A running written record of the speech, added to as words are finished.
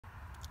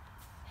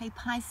Hey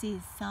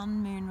Pisces,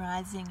 Sun, Moon,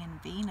 Rising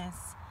and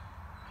Venus.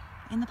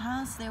 In the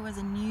past there was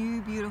a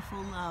new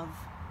beautiful love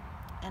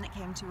and it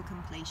came to a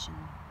completion.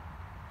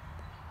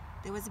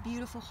 There was a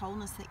beautiful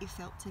wholeness that you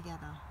felt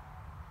together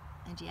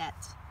and yet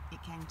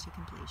it came to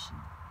completion.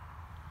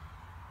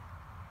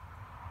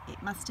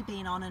 It must have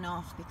been on and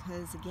off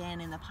because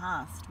again in the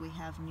past we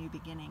have new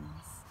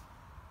beginnings.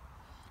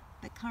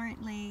 But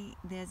currently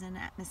there's an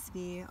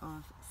atmosphere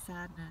of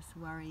sadness,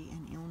 worry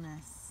and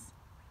illness.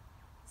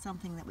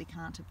 Something that we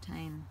can't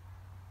obtain.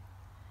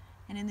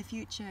 And in the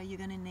future you're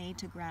going to need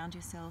to ground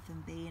yourself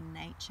and be in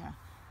nature,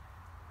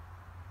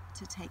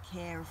 to take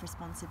care of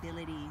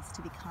responsibilities,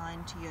 to be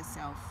kind to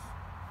yourself.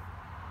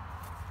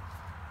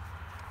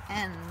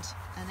 And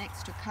an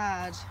extra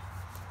card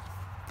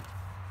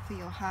for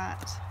your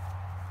heart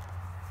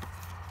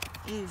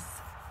is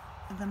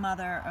the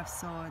Mother of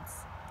Swords.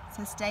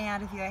 So stay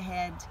out of your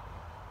head,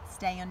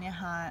 stay on your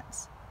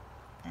heart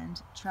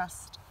and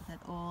trust that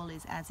all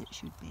is as it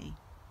should be.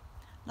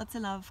 Lots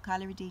of love,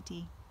 Colette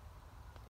Baron-Reid.